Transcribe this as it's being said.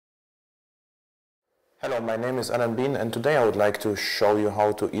Hello, my name is Alan Bean, and today I would like to show you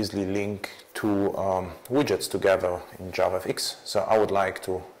how to easily link two widgets together in JavaFX. So I would like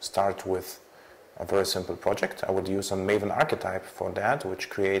to start with a very simple project. I would use a Maven archetype for that, which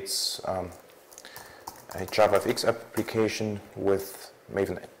creates a JavaFX application with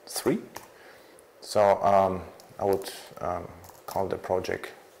Maven 3. So I would call the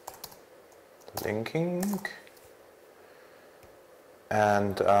project linking,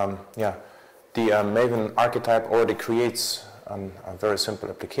 and the Maven archetype already creates a very simple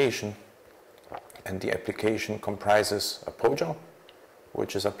application, and the application comprises a pojo,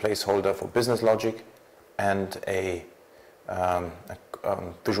 which is a placeholder for business logic, and a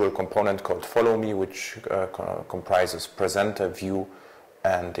visual component called follow me, which comprises presenter, view,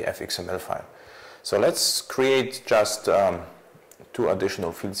 and the FXML file. So let's create just two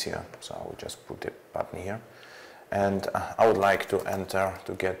additional fields here. So I will just put the button here. And I would like to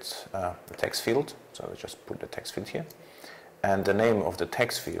get the text field, so I just put the text field here. And the name of the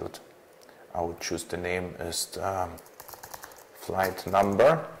text field, I would choose the name as flight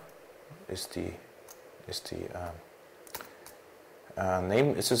number is the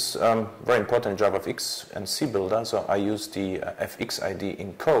name. This is very important in JavaFX and C Builder, so I use the FX ID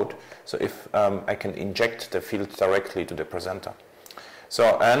in code, so if I can inject the field directly to the presenter.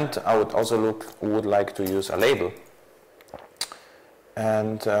 So, and I would also would like to use a label,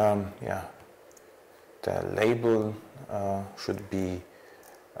 and the label should be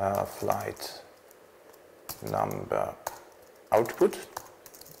flight number output.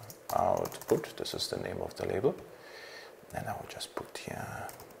 This is the name of the label, and I will just put here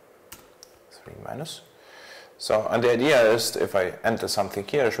 3-. So, and the idea is if I enter something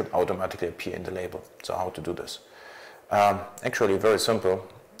here, it should automatically appear in the label. So how to do this? Actually very simple.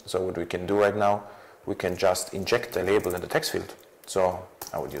 So what we can do right now, we can just inject the label in the text field. So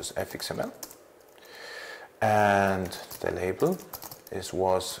I would use FXML, and the label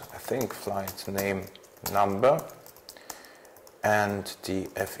was I think flight name number, and the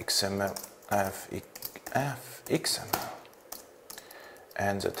FXML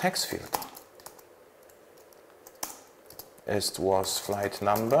and the text field was flight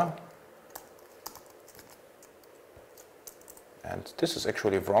number. And this is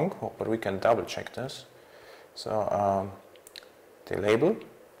actually wrong, but we can double check this. So the label,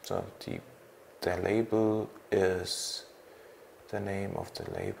 so the label is the name of the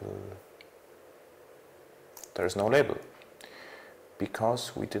label. There is no label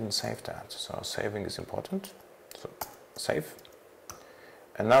because we didn't save that. So saving is important. So save.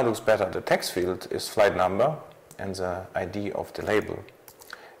 And now it looks better. The text field is flight number, and the ID of the label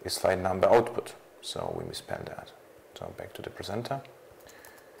is flight number output. So we misspelled that. So back to the presenter,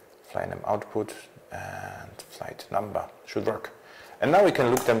 flight name output and flight number should work. And now we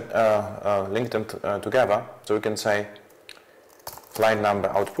can link them together. So we can say flight number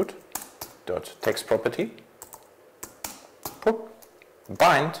output dot text property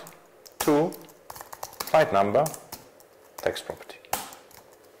bind to flight number text property.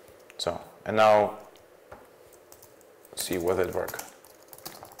 So, and now see whether it works.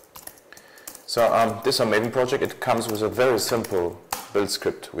 So this is a Maven project. It comes with a very simple build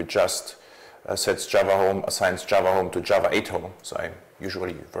script which just assigns Java Home to Java 8 Home. So I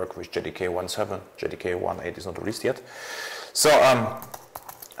usually work with JDK 1.7. JDK 1.8 is not released yet. So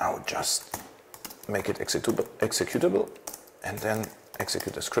I would just make it executable and then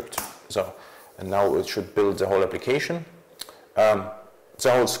execute the script. So, and now it should build the whole application.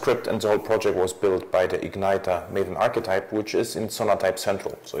 The whole script and the whole project was built by the Igniter Maven archetype, which is in Sonatype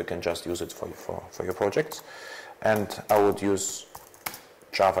Central, so you can just use it for your projects. And I would use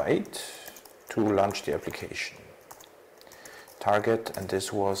Java 8 to launch the application. Target, and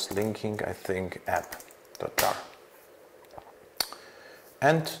this was linking, I think, app.jar.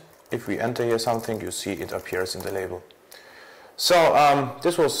 And if we enter here something, you see it appears in the label. So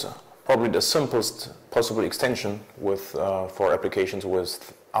this was probably the simplest possible extension with for applications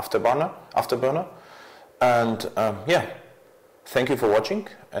with Afterburner. And thank you for watching,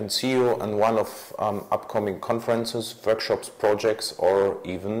 and see you in one of upcoming conferences, workshops, projects, or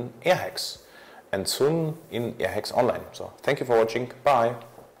even AirHacks, and soon in AirHacks Online. So thank you for watching. Bye.